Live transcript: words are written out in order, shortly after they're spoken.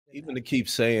even to keep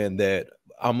saying that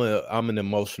I'm an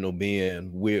emotional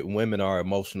being, women are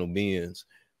emotional beings,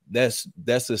 that's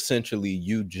essentially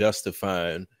you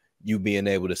justifying you being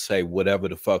able to say whatever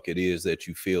the fuck it is that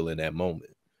you feel in that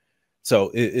moment.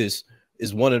 So it's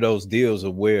one of those deals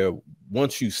of where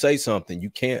once you say something, you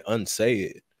can't unsay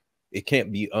it. It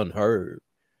can't be unheard.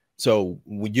 So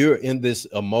when you're in this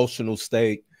emotional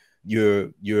state,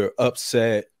 you're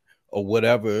upset or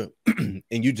whatever, and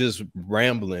you just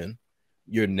rambling,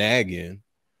 you're nagging,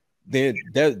 then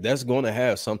that's going to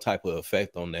have some type of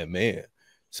effect on that man.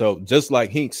 So just like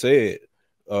Hink said,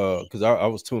 because I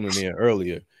was tuning in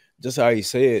earlier, just how he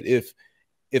said,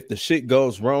 if the shit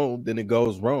goes wrong, then it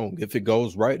goes wrong. If it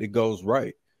goes right, it goes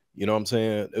right. You know what I'm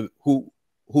saying?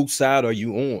 Whose side are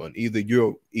you on? Either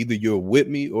you're with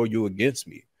me or you're against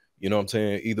me. You know what I'm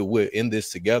saying? Either we're in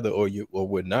this together or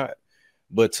we're not.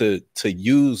 But to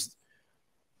use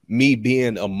me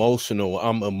being emotional,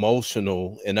 I'm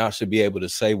emotional and I should be able to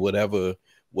say whatever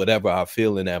I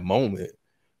feel in that moment.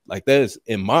 Like that's,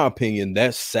 in my opinion,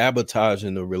 that's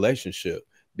sabotaging the relationship,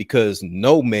 because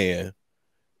no man,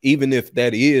 even if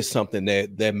that is something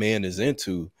that that man is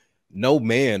into, no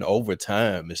man over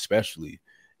time, especially,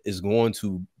 is going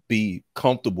to be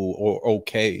comfortable or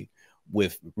okay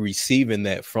with receiving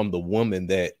that from the woman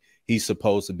that he's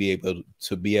supposed to be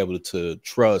able to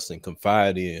trust and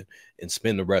confide in and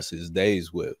spend the rest of his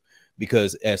days with.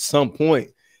 Because at some point,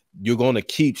 you're going to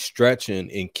keep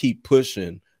stretching and keep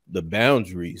pushing the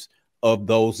boundaries of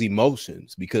those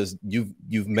emotions, because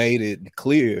you've made it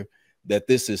clear that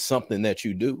this is something that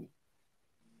you do.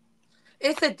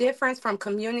 It's a difference from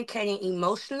communicating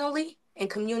emotionally and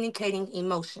communicating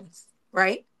emotions,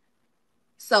 right?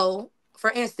 So,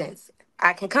 for instance,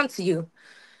 I can come to you,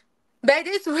 babe,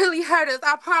 this really hurt us.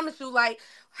 I promise you, like,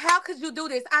 how could you do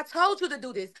this? I told you to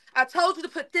do this. I told you to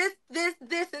put this,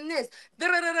 and this. Da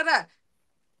da da da da.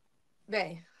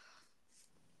 Babe,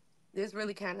 this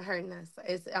really kind of hurting us.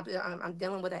 I'm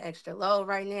dealing with an extra load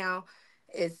right now.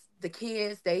 It's the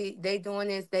kids. They doing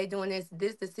this. They doing this.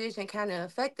 This decision kind of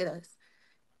affected us,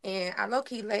 and I low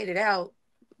key laid it out.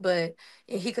 But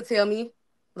and he could tell me,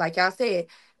 like y'all said,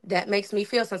 that makes me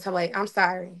feel some type of way. I'm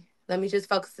sorry. Let me just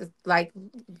focus like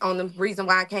on the reason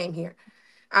why I came here.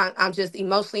 I'm just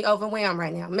emotionally overwhelmed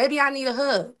right now. Maybe I need a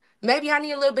hug. Maybe I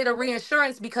need a little bit of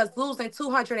reinsurance because losing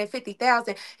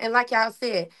 250,000. And like y'all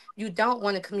said, you don't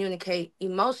want to communicate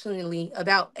emotionally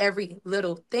about every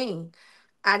little thing.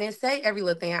 I didn't say every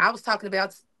little thing. I was talking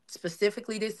about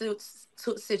specifically this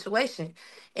situation.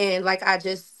 And like I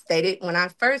just stated when I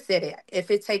first said it,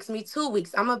 if it takes me 2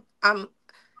 weeks, I'm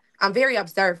very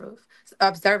observative.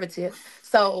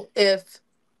 So if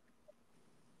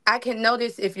I can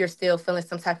notice if you're still feeling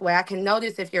some type of way. I can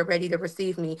notice if you're ready to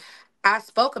receive me. I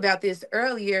spoke about this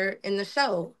earlier in the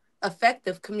show,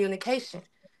 effective communication.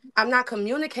 I'm not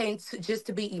communicating just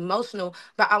to be emotional,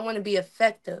 but I want to be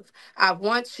effective. I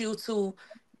want you to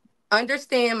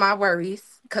understand my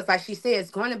worries because, like she said, it's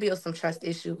going to build some trust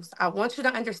issues. I want you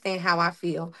to understand how I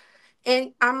feel.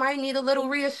 And I might need a little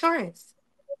reassurance.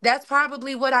 That's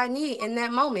probably what I need in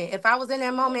that moment. If I was in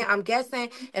that moment, I'm guessing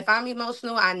if I'm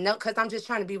emotional, I know because I'm just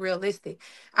trying to be realistic.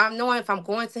 I'm knowing if I'm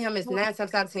going to him, it's 9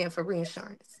 times out of 10 for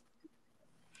reinsurance.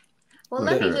 Well,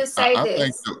 That, let me Okay, just say I think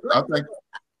this. I think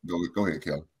go ahead,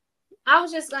 Kelly. I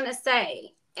was just going to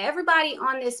say, everybody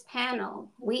on this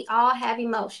panel, we all have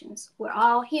emotions. We're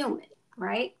all human,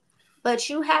 right? But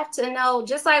you have to know,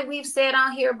 just like we've said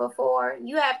on here before,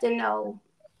 you have to know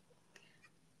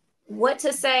what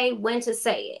to say, when to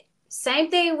say it.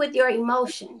 Same thing with your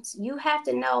emotions. You have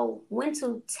to know when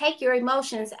to take your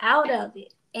emotions out of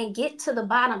it and get to the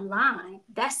bottom line.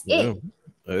 That's yeah, it.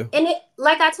 yeah. And it,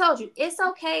 like I told you, it's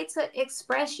okay to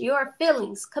express your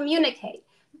feelings, communicate,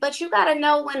 but you got to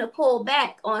know when to pull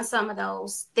back on some of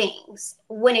those things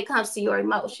when it comes to your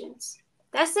emotions.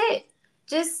 That's it.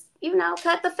 Just,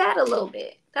 cut the fat a little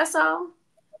bit. That's all.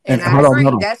 And I hold on, hold agree.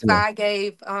 on. That's Yeah. why I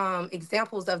gave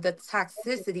examples of the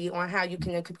toxicity on how you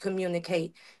can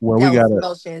communicate Well, we those gotta.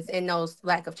 emotions and those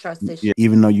lack of trust Yeah, issues.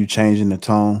 even though you changing the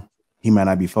tone, he might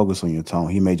not be focused on your tone.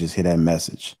 He may just hear that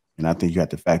message, and I think you have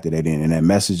to factor that in. And that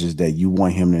message is that you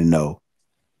want him to know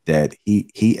that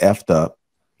he effed up,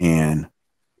 and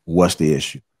what's the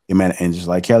issue? It man, and just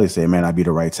like Kelly said, it may not be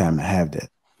the right time to have that.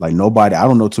 Like nobody, I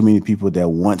don't know too many people that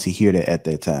want to hear that at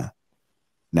that time.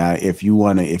 Now, if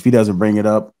he doesn't bring it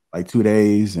up like 2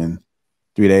 days and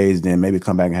 3 days, then maybe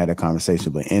come back and have that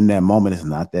conversation. But in that moment, it's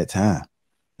not that time.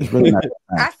 It's really not that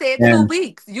time. I said two And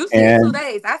weeks. You said and 2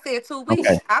 days. I said 2 weeks.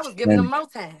 okay, I was giving them and more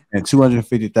time. and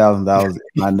 $250,000 is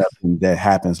not nothing that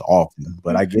happens often.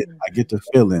 But I get the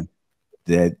feeling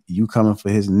that you coming for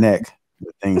his neck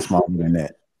with things smaller than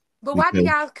that. But why do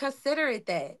y'all consider it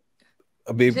that?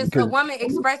 I mean, Just a woman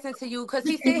expressing to you, because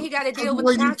he said he got to deal with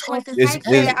way you consequences. talking, Hank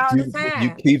say it all the you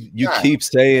time. keep the way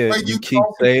saying you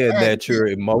talking, that you're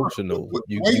emotional. the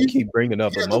You way you, keep bringing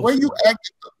up the way you emotion.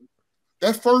 act,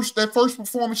 that first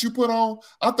performance you put on,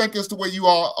 I think it's the way you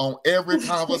are on every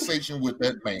conversation with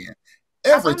that man.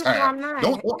 Every I promise you time. I'm not.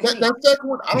 Don't that second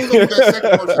one, I don't know who that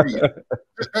second person is.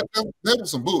 That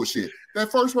was some bullshit.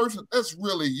 That first person, that's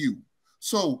really you.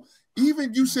 So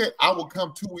even you said I will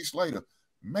come 2 weeks later.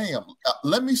 Ma'am,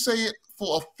 let me say it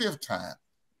for a 5th time.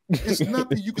 It's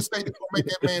nothing you can say to make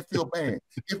that man feel bad.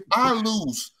 If I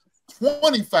lose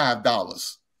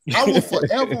 $25, I will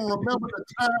forever remember the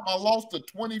time I lost the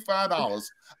 $25.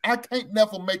 I can't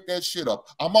never make that shit up.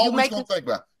 I'm always going to think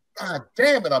about, God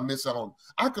damn it, I missed out on.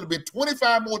 I could have been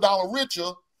 $25 more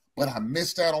richer, but I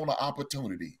missed out on the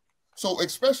opportunity. So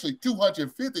especially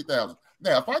 $250,000.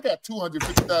 Now, if I got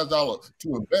 $250,000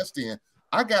 to invest in,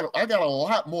 I got a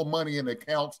lot more money in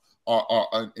accounts or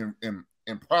in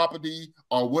property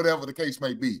or whatever the case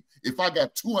may be. If I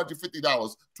got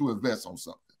 $250 to invest on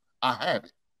something, I have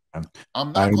it.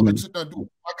 I'm not going to sit there and do it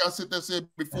like I said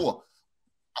before.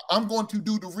 I'm going to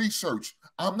do the research.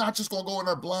 I'm not just going to go in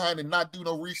there blind and not do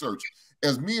no research.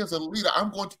 As me as a leader,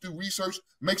 I'm going to do research,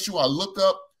 make sure I look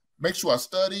up, make sure I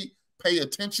study, pay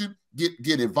attention,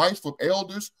 get advice from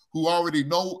elders who already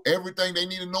know everything they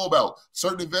need to know about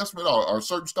certain investment or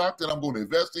certain stock that I'm going to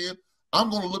invest in. I'm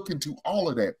going to look into all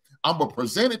of that. I'm going to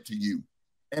present it to you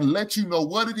and let you know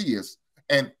what it is.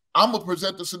 And I'm going to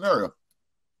present the scenario.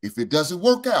 If it doesn't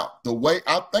work out the way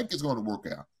I think it's going to work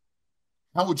out,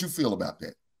 how would you feel about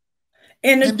that?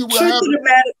 And the truth of the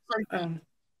matter,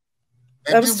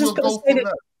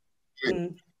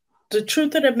 the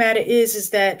truth of the matter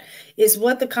is that is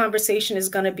what the conversation is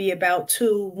going to be about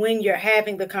too. When you're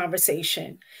having the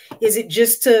conversation, is it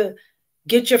just to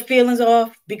get your feelings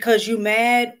off because you're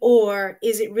mad, or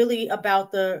is it really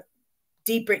about the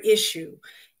deeper issue?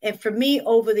 And for me,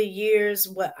 over the years,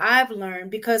 what I've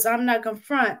learned, because I'm not gonna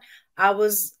front, I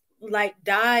was like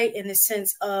die in the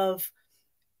sense of,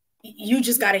 you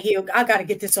just got to heal. I got to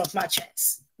get this off my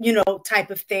chest,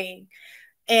 type of thing.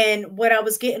 And what I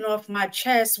was getting off my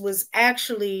chest was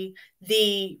actually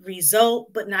the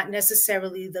result, but not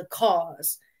necessarily the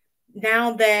cause.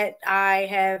 Now that I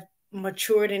have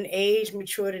matured in age,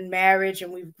 matured in marriage,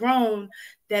 and we've grown,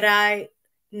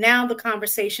 now the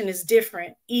conversation is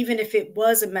different, even if it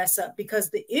was a mess up, because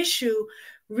the issue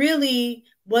really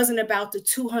wasn't about the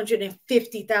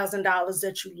 $250,000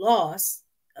 that you lost.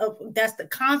 That's the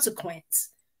consequence.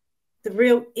 The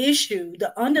real issue,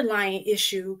 the underlying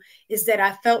issue, is that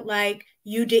I felt like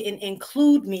you didn't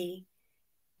include me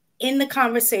in the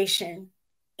conversation,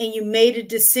 and you made a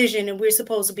decision, and we're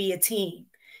supposed to be a team.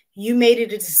 You made a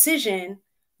decision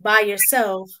by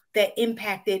yourself that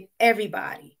impacted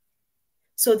everybody.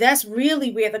 So that's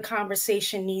really where the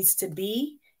conversation needs to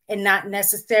be, and not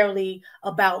necessarily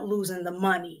about losing the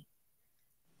money.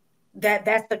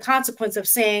 That's the consequence of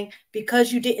saying,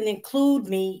 because you didn't include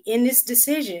me in this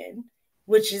decision,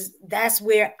 that's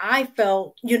where I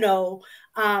felt,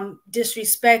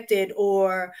 disrespected,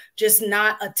 or just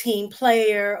not a team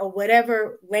player, or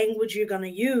whatever language you're going to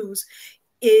use,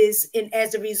 as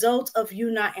a result of you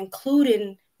not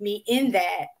including me in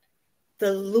that.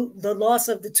 The loss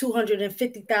of the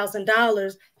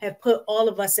 $250,000 have put all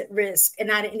of us at risk, and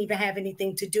I didn't even have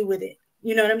anything to do with it.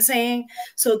 You know what I'm saying?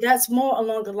 So that's more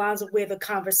along the lines of where the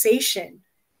conversation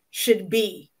should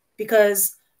be,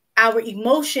 because our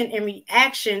emotion and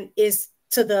reaction is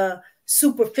to the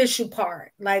superficial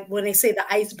part, like when they say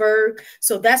the iceberg.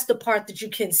 So that's the part that you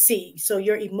can see. So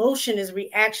your emotion is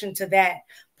reaction to that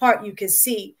part you can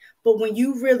see. But when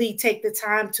you really take the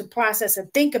time to process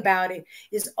and think about it,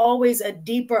 it's always a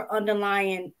deeper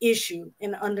underlying issue.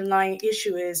 And the underlying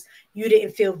issue is you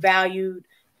didn't feel valued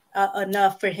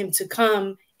enough for him to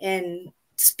come and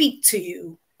speak to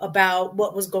you about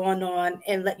what was going on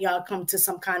and let y'all come to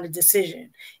some kind of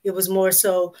decision. It was more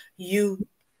so you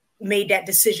made that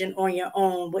decision on your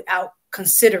own without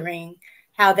considering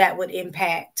how that would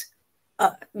impact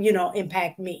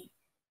me.